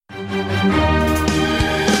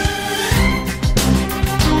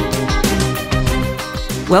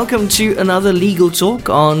Welcome to another Legal Talk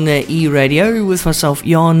on E-Radio with myself,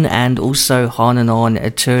 Jan, and also Hahn &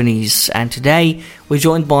 Attorneys. And today we're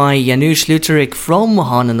joined by Janusz Luterik from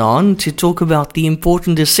Hahn & to talk about the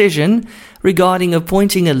important decision regarding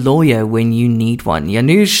appointing a lawyer when you need one.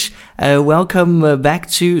 Janusz, welcome back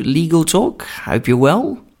to Legal Talk. Hope you're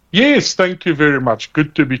well. Yes, thank you very much.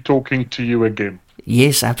 Good to be talking to you again.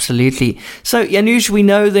 Yes, absolutely. So, Janusz, we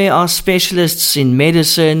know there are specialists in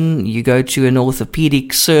medicine. You go to an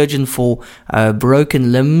orthopedic surgeon for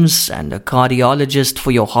broken limbs and a cardiologist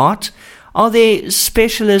for your heart. Are there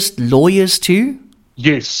specialist lawyers too?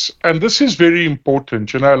 Yes, and this is very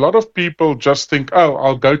important. A lot of people just think, oh,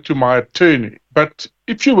 I'll go to my attorney. But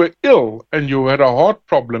if you were ill and you had a heart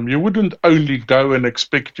problem, you wouldn't only go and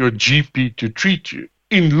expect your GP to treat you.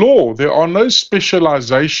 In law, there are no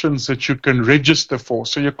specializations that you can register for.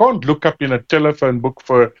 So you can't look up in a telephone book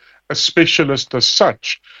for a specialist as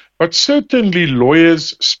such. But certainly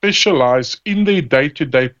lawyers specialize in their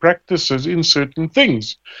day-to-day practices in certain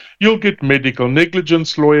things. You'll get medical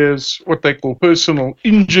negligence lawyers, what they call personal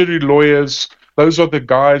injury lawyers. Those are the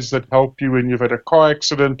guys that help you when you've had a car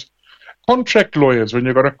accident. Contract lawyers, when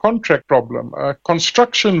you've got a contract problem.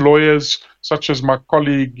 Construction lawyers, such as my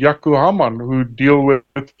colleague Jaco Hamann, who deal with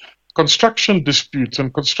construction disputes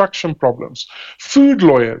and construction problems. Food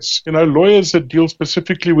lawyers, lawyers that deal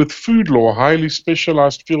specifically with food law, highly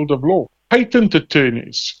specialized field of law. Patent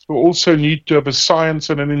attorneys, who also need to have a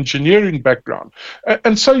science and an engineering background.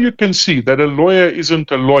 And so you can see that a lawyer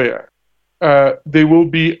isn't a lawyer. There will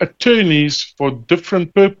be attorneys for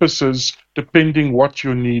different purposes depending what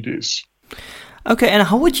your need is. Okay, and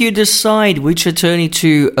how would you decide which attorney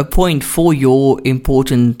to appoint for your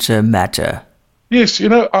important matter? Yes,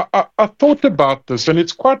 I thought about this, and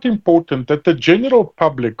it's quite important that the general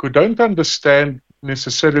public who don't understand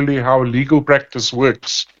necessarily how legal practice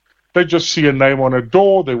works, they just see a name on a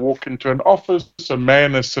door, they walk into an office, a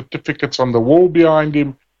man has certificates on the wall behind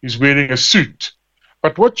him, he's wearing a suit.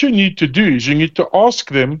 But what you need to do is you need to ask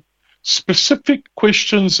them specific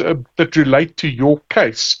questions that relate to your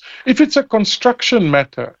case. If it's a construction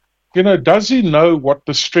matter, does he know what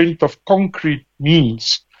the strength of concrete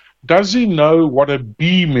means? Does he know what a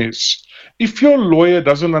beam is? If your lawyer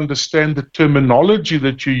doesn't understand the terminology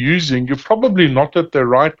that you're using, you're probably not at the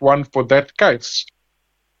right one for that case.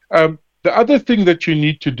 The other thing that you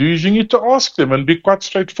need to do is you need to ask them and be quite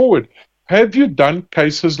straightforward. Have you done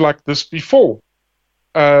cases like this before?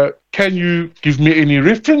 Can you give me any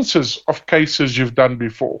references of cases you've done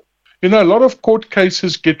before? A lot of court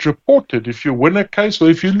cases get reported. If you win a case or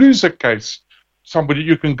if you lose a case,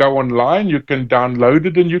 you can go online, you can download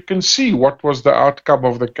it, and you can see what was the outcome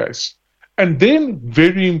of the case. And then,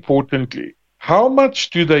 very importantly, how much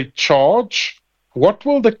do they charge? What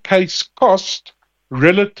will the case cost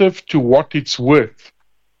relative to what it's worth?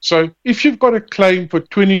 So if you've got a claim for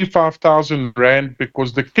 25,000 Rand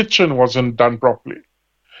because the kitchen wasn't done properly,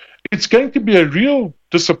 it's going to be a real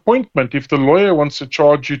disappointment if the lawyer wants to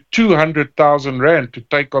charge you 200,000 Rand to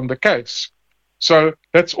take on the case. So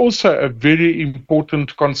that's also a very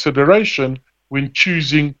important consideration when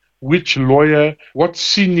choosing which lawyer, what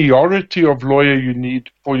seniority of lawyer you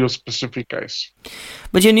need for your specific case.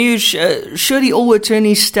 But Janusz, surely all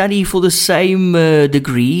attorneys study for the same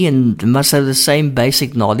degree and must have the same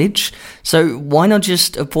basic knowledge. So why not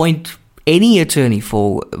just appoint any attorney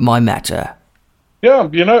for my matter? Yeah,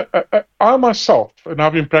 I myself, and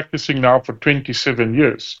I've been practicing now for 27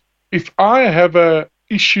 years, if I have a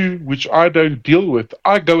issue which I don't deal with,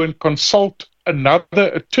 I go and consult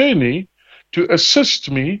another attorney to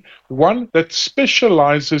assist me, one that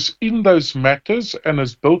specializes in those matters and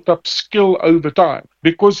has built up skill over time.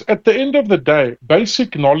 Because at the end of the day,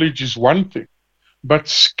 basic knowledge is one thing, but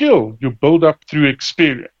skill you build up through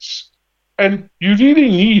experience. And you really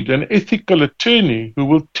need an ethical attorney who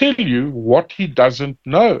will tell you what he doesn't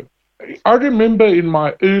know. I remember in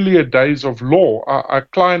my earlier days of law, a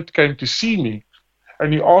client came to see me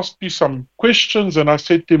and he asked me some questions and I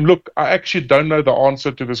said to him, look, I actually don't know the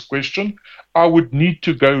answer to this question. I would need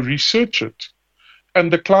to go research it.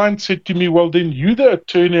 And the client said to me, well, then you're the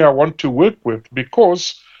attorney I want to work with,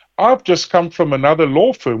 because I've just come from another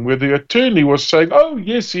law firm where the attorney was saying, oh,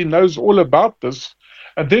 yes, he knows all about this.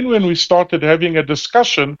 And then when we started having a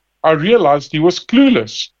discussion, I realized he was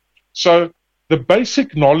clueless. So the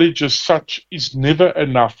basic knowledge as such is never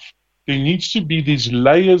enough. There needs to be these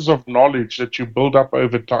layers of knowledge that you build up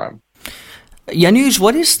over time. Janusz,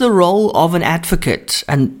 what is the role of an advocate,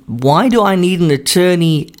 and why do I need an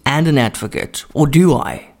attorney and an advocate, or do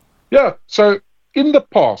I? Yeah, so in the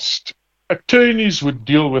past, attorneys would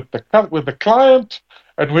deal with the client,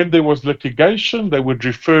 And when there was litigation, they would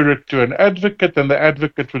refer it to an advocate, and the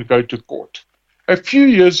advocate would go to court. A few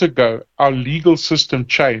years ago, our legal system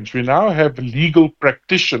changed. We now have legal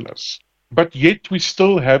practitioners, but yet we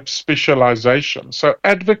still have specialization. So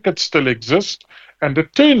advocates still exist and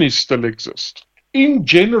attorneys still exist. In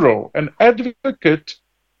general, an advocate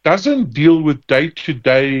doesn't deal with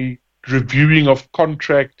day-to-day reviewing of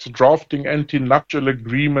contracts, drafting anti-nuptial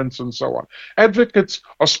agreements, and so on. Advocates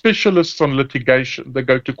are specialists on litigation. They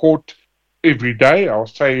go to court every day. I'll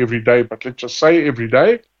say every day, but let's just say every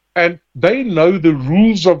day. And they know the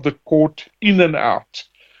rules of the court in and out.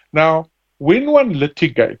 Now, when one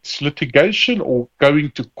litigates, litigation or going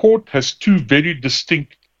to court has two very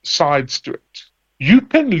distinct sides to it. You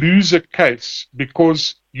can lose a case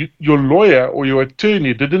because your lawyer or your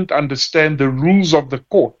attorney didn't understand the rules of the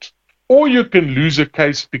court. Or you can lose a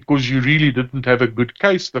case because you really didn't have a good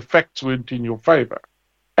case, the facts weren't in your favor.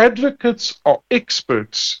 Advocates are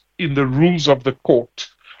experts in the rules of the court.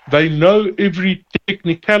 They know every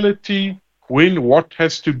technicality, when what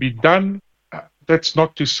has to be done. That's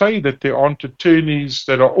not to say that there aren't attorneys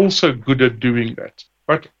that are also good at doing that.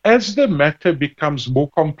 But as the matter becomes more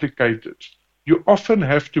complicated, you often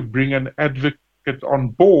have to bring an advocate on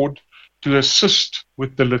board to assist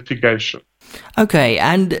with the litigation. Okay,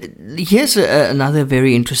 and here's another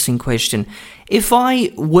very interesting question. If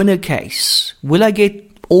I win a case, will I get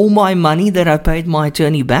all my money that I paid my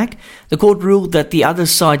attorney back? The court ruled that the other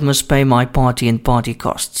side must pay my party and party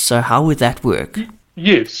costs. So how would that work?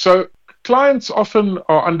 Yes, so clients often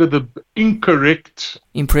are under the incorrect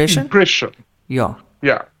impression. Yeah,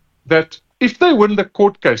 that if they win the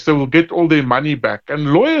court case, they will get all their money back.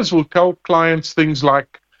 And lawyers will tell clients things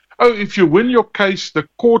like, oh, if you win your case, the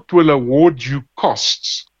court will award you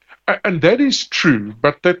costs. And that is true,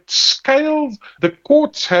 but that scale, the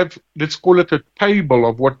courts have, let's call it a table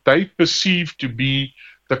of what they perceive to be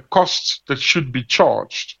the costs that should be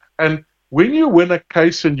charged. And when you win a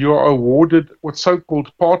case and you are awarded what's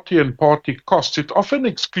so-called party and party costs, it often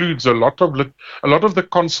excludes a lot of the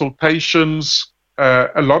consultations,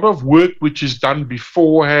 a lot of work which is done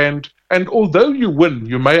beforehand. And although you win,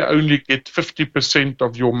 you may only get 50%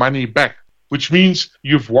 of your money back, which means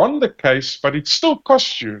you've won the case, but it still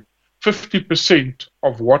costs you 50%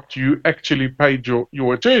 of what you actually paid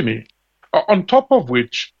your attorney. On top of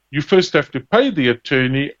which, you first have to pay the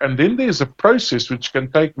attorney, and then there's a process which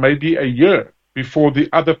can take maybe a year before the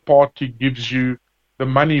other party gives you the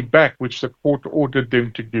money back which the court ordered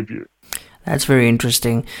them to give you. That's very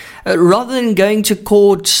interesting. Rather than going to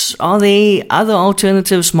court, are there other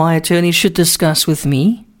alternatives my attorney should discuss with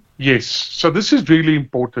me? Yes. So this is really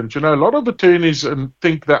important. A lot of attorneys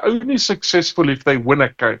think they're only successful if they win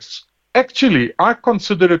a case. Actually, I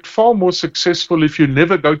consider it far more successful if you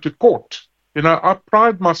never go to court. I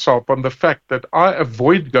pride myself on the fact that I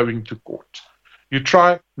avoid going to court. You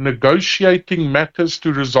try negotiating matters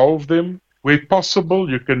to resolve them. Where possible,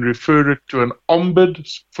 you can refer it to an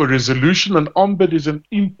ombud for resolution. An ombud is an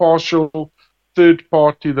impartial third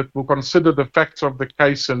party that will consider the facts of the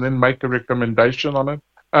case and then make a recommendation on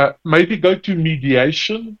it. Maybe go to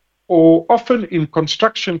mediation, or often in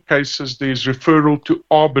construction cases, there's referral to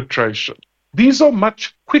arbitration. These are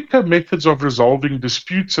much quicker methods of resolving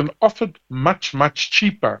disputes and often much, much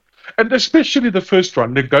cheaper. And especially the first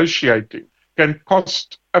one, negotiating, can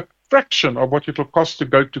cost a fraction of what it will cost to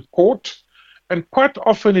go to court. And quite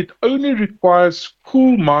often it only requires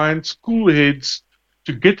cool minds, cool heads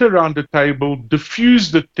to get around the table, diffuse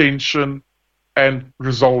the tension, and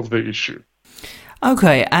resolve the issue.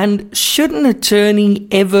 Okay, and should an attorney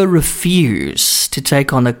ever refuse to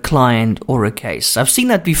take on a client or a case? I've seen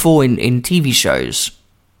that before in TV shows.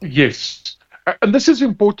 Yes. And this is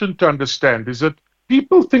important to understand, is that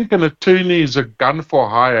people think an attorney is a gun for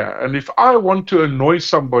hire. And if I want to annoy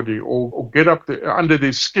somebody or get up under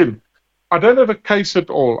their skin, I don't have a case at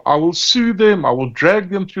all. I will sue them. I will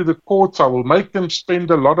drag them through the courts. I will make them spend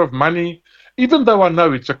a lot of money, even though I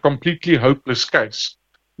know it's a completely hopeless case.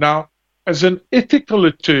 Now, as an ethical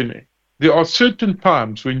attorney, there are certain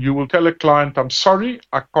times when you will tell a client, I'm sorry,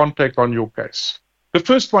 I can't take on your case. The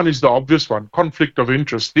first one is the obvious one, conflict of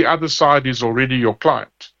interest. The other side is already your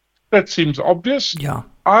client. That seems obvious. Yeah.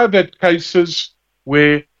 I've had cases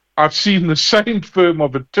where I've seen the same firm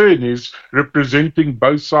of attorneys representing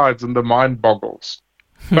both sides, and the mind boggles.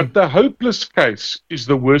 But the hopeless case is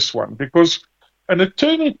the worst one, because an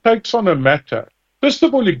attorney takes on a matter. First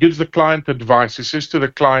of all, he gives the client advice. He says to the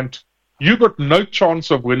client, you got no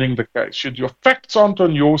chance of winning the case. Your facts aren't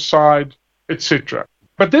on your side, etc.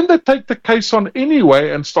 But then they take the case on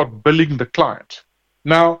anyway and start billing the client.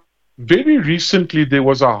 Now, very recently there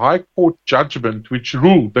was a High Court judgment which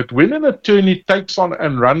ruled that when an attorney takes on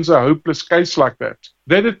and runs a hopeless case like that,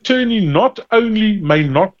 that attorney not only may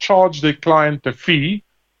not charge their client a fee,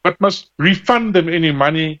 but must refund them any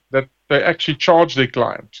money that they actually charge their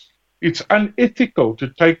client. It's unethical to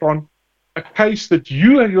take on a case that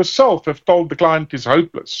you yourself have told the client is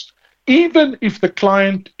hopeless, even if the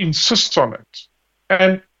client insists on it.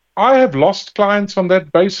 And I have lost clients on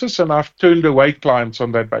that basis, and I've turned away clients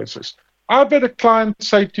on that basis. I've had a client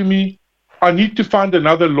say to me, I need to find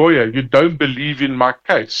another lawyer. You don't believe in my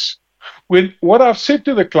case. When what I've said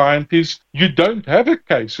to the client is, you don't have a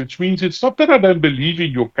case, which means it's not that I don't believe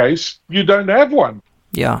in your case, you don't have one.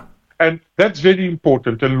 Yeah. And that's very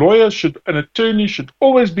important. An attorney should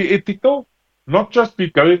always be ethical, not just be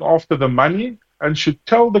going after the money, and should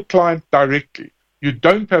tell the client directly, you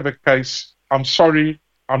don't have a case, I'm sorry,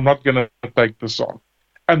 I'm not going to take this on.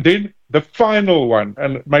 And then the final one,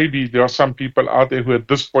 and maybe there are some people out there who at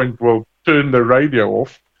this point will turn the radio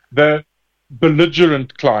off, the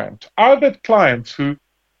belligerent client. I've had clients who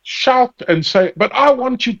shout and say, but I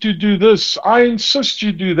want you to do this, I insist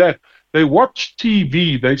you do that. They watch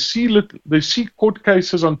TV, they see court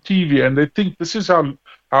cases on TV, and they think this is how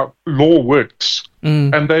law works.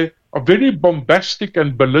 And they are very bombastic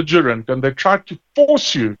and belligerent, and they try to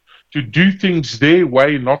force you to do things their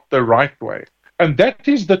way, not the right way. And that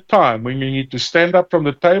is the time when you need to stand up from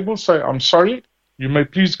the table, say, I'm sorry, you may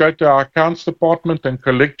please go to our accounts department and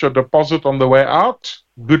collect your deposit on the way out.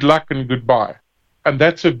 Good luck and goodbye. And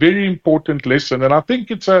that's a very important lesson. And I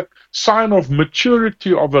think it's a sign of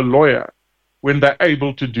maturity of a lawyer when they're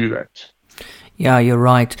able to do that. Yeah, you're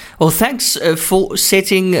right. Well, thanks for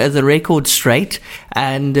setting the record straight.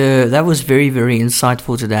 And that was very, very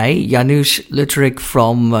insightful today. Janusz Luterik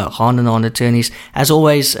from Hahn & Hahn Attorneys. As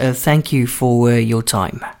always, thank you for your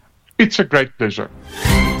time. It's a great pleasure.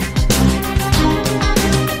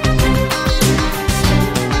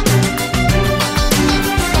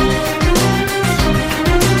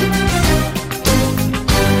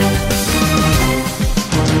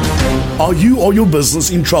 Are you or your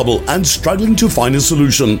business in trouble and struggling to find a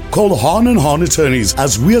solution? Call Hahn & Hahn Attorneys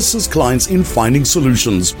as we assist clients in finding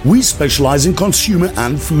solutions. We specialize in consumer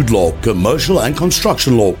and food law, commercial and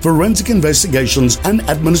construction law, forensic investigations and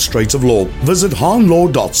administrative law. Visit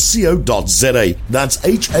hahnlaw.co.za. That's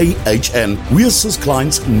HAHN. We assist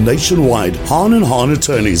clients nationwide. Hahn & Hahn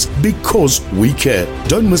Attorneys, because we care.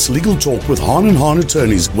 Don't miss Legal Talk with Hahn & Hahn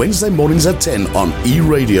Attorneys, Wednesday mornings at 10 on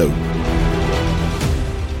E-Radio.